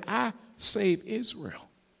 how can I save Israel?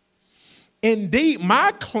 Indeed,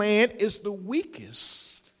 my clan is the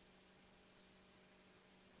weakest.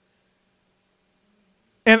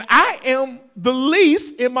 And I am the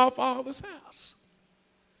least in my Father's house.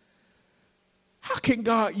 How can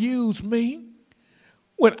God use me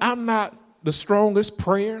when I'm not the strongest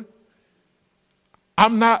prayer?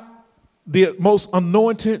 I'm not the most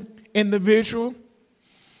anointed individual.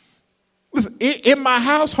 Listen, in my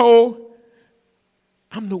household,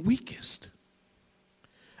 I'm the weakest.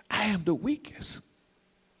 I am the weakest.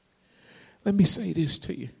 Let me say this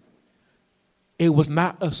to you. It was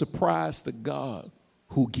not a surprise to God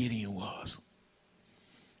who Gideon was.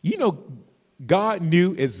 You know, God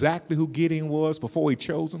knew exactly who Gideon was before he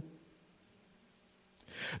chose him.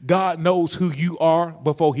 God knows who you are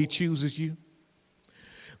before he chooses you.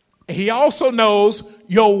 He also knows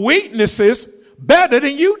your weaknesses better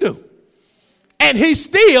than you do. And he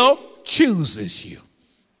still chooses you.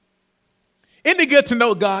 Isn't it good to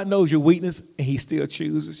know God knows your weakness and he still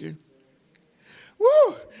chooses you?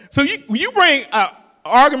 Woo. So you bring an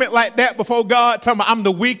argument like that before God, telling me I'm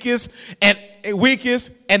the weakest and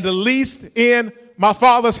the least in my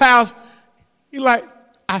Father's house. You're like,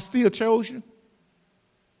 I still chose you.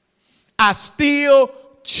 I still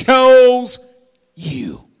chose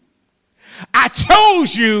you. I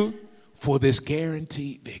chose you for this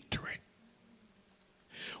guaranteed victory.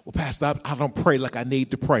 Well, Pastor, I don't pray like I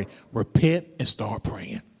need to pray. Repent and start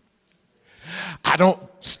praying. I don't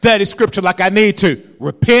study scripture like I need to.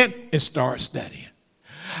 Repent and start studying.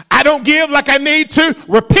 I don't give like I need to.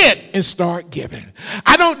 Repent and start giving.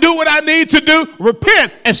 I don't do what I need to do.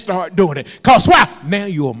 Repent and start doing it. Because why? Now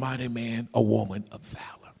you're a mighty man, a woman of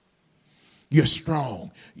valor. You're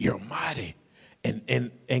strong. You're mighty.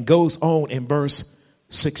 And goes on in verse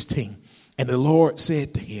 16. And the Lord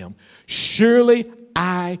said to him, surely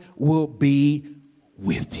I will be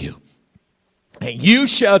with you. And you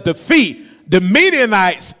shall defeat the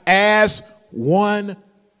Midianites as one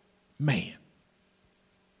man.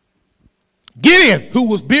 Gideon, who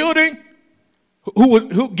was living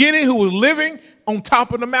on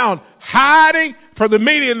top of the mountain, hiding from the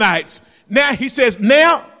Midianites. Now he says,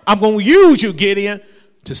 now I'm going to use you, Gideon,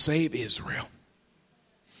 to save Israel.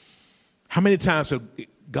 How many times have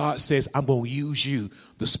God says, I'm going to use you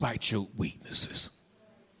despite your weaknesses?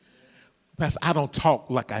 Pastor, I don't talk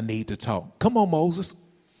like I need to talk. Come on, Moses.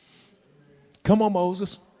 Come on,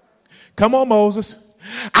 Moses. Come on, Moses.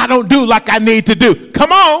 I don't do like I need to do.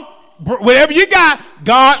 Come on. Whatever you got,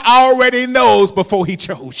 God already knows before he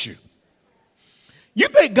chose you. You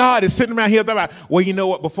think God is sitting around here thinking about, well, you know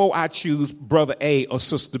what? Before I choose brother A or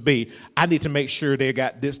sister B, I need to make sure they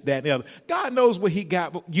got this, that, and the other. God knows what you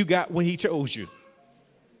got when he chose you.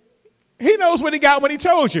 He knows what he got when he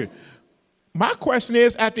chose you. My question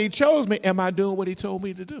is, after he chose me, am I doing what he told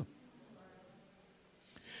me to do?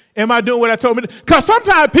 Am I doing what I told me to do? Because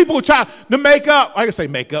sometimes people try to make up. I can say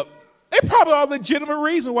make up. They probably are legitimate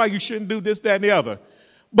reasons why you shouldn't do this, that, and the other.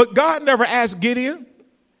 But God never asked Gideon.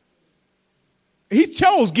 He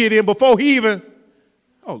chose Gideon before he even,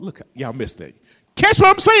 oh, look, y'all missed that. Catch what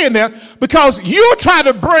I'm saying there? Because you're trying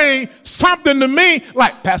to bring something to me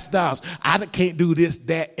like, Pastor Dobbs, I can't do this,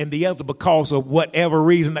 that, and the other because of whatever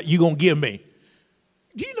reason that you're going to give me.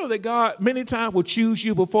 Do you know that God many times will choose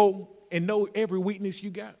you before and know every weakness you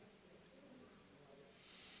got?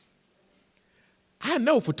 I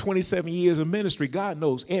know for 27 years of ministry, God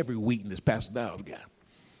knows every weakness Pastor Dobbs got.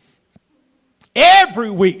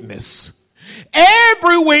 Every weakness.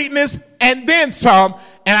 Every weakness and then some.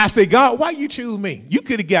 And I say, God, why you choose me? You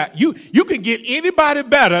could have got, you can get anybody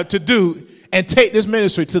better to do and take this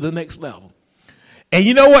ministry to the next level. And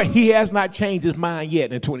you know what? He has not changed his mind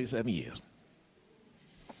yet in 27 years.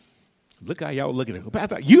 Look how y'all looking at it.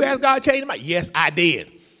 Pastor, you asked God to change his mind? Yes, I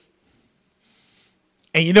did.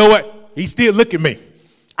 And you know what? He still look at me.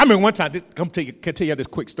 I mean, one time, can tell you this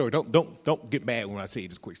quick story. Don't get mad when I say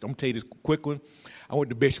this quick story. I'm going to tell you this quick one. I went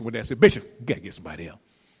to Bishop one day. I said, Bishop, you got to get somebody else.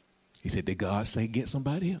 He said, did God say get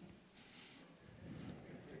somebody else?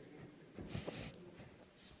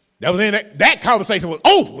 That was in that conversation was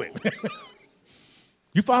over with.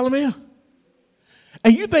 You follow me?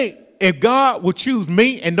 And you think if God will choose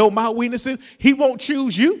me and know my weaknesses, he won't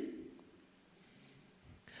choose you?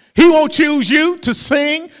 He won't choose you to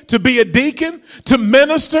sing, to be a deacon, to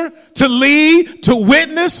minister, to lead, to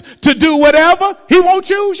witness, to do whatever. He won't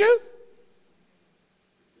choose you.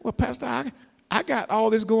 Well, Pastor, I got all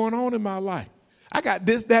this going on in my life. I got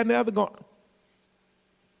this, that, and the other going on.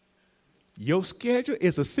 Your schedule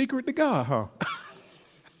is a secret to God, huh?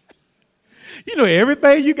 You know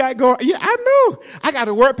everything you got going. Yeah, I know. I got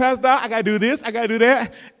to work, Pastor. I got to do this. I got to do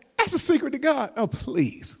that. That's a secret to God. Oh,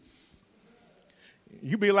 please.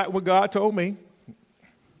 You be like what God told me.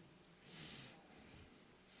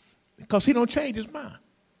 Because he don't change his mind.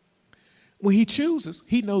 When he chooses,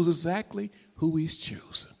 he knows exactly who he's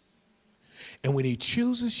choosing. And when he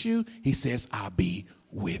chooses you, he says, I'll be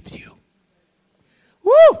with you.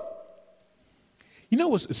 Woo! You know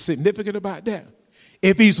what's significant about that?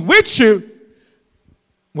 If he's with you,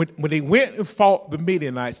 when they went and fought the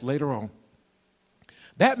Midianites later on,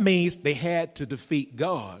 that means they had to defeat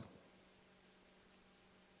God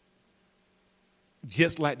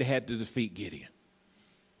just like they had to defeat Gideon.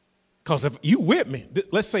 Because if you with me,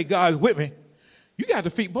 let's say God is with me, you got to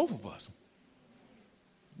defeat both of us.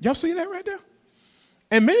 Y'all see that right there?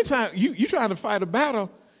 And many times you trying to fight a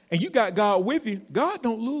battle and you got God with you, God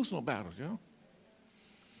don't lose no battles, y'all.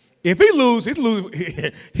 If he loses,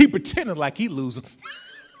 he pretending like he losing.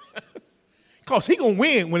 Because he going to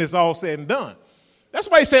win when it's all said and done. That's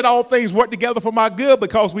why he said all things work together for my good,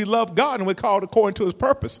 because we love God and we're called according to his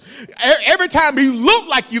purpose. Every time you look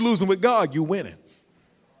like you're losing with God, you're winning.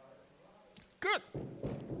 Good.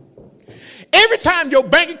 Every time your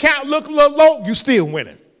bank account look a little low, you're still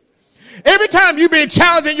winning. Every time you've been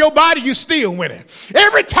challenged in your body, you're still winning.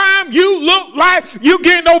 Every time you look like you're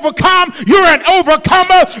getting overcome, you're an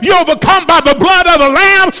overcomer. You're overcome by the blood of the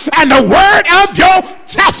Lamb and the word of your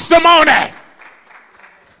testimony.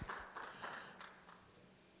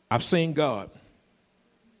 I've seen God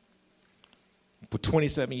for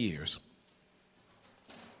 27 years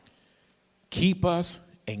keep us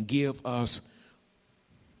and give us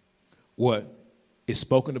what is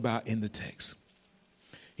spoken about in the text.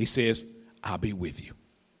 He says, I'll be with you.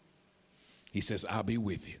 He says, I'll be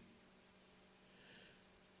with you.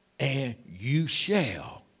 And you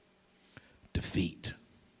shall defeat.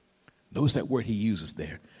 Notice that word he uses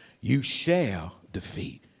there. You shall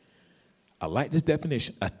defeat. I like this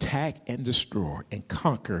definition. Attack and destroy and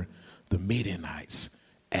conquer the Midianites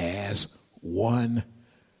as one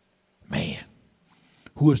man.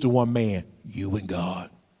 Who is the one man? You and God.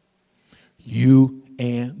 You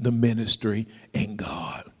and the ministry and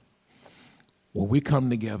God. When we come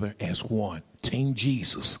together as one, Team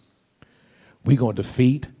Jesus, we're going to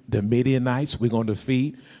defeat the Midianites. We're going to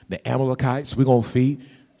defeat the Amalekites. We're going to defeat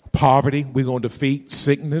poverty. We're going to defeat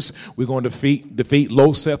sickness. We're going to defeat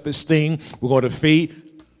low self-esteem. We're going to defeat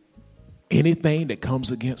anything that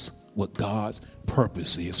comes against what God's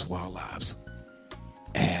purpose is for our lives.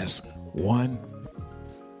 As one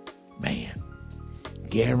man.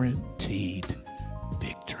 Guaranteed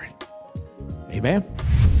victory. Amen.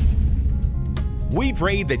 We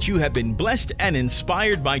pray that you have been blessed and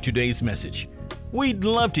inspired by today's message. We'd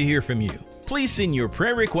love to hear from you. Please send your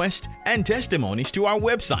prayer requests and testimonies to our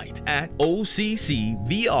website at occvr.org.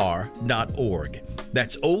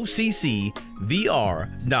 That's occvr.org.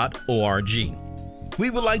 We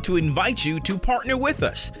would like to invite you to partner with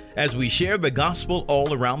us as we share the gospel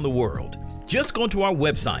all around the world. Just go to our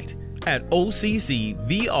website at occvr.org.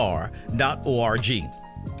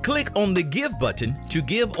 Click on the Give button to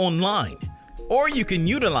give online, or you can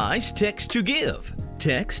utilize Text to Give.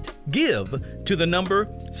 Text GIVE to the number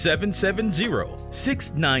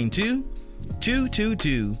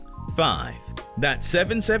 770-692-2225. That's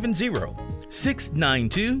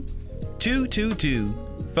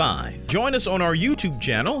 770-692-2225. Join us on our YouTube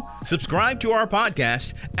channel, subscribe to our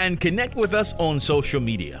podcast, and connect with us on social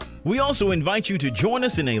media. We also invite you to join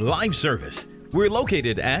us in a live service. We're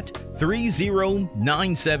located at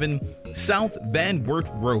 3097 South Van Wert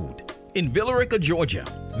Road in Villarica, Georgia.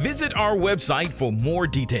 Visit our website for more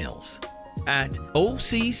details at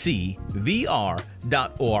occvr.org.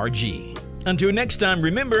 Until next time,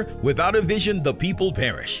 remember, without a vision, the people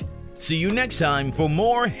perish. See you next time for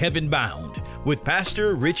more Heaven Bound with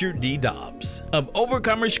Pastor Richard D. Dobbs of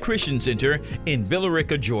Overcomers Christian Center in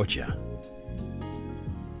Villarica, Georgia.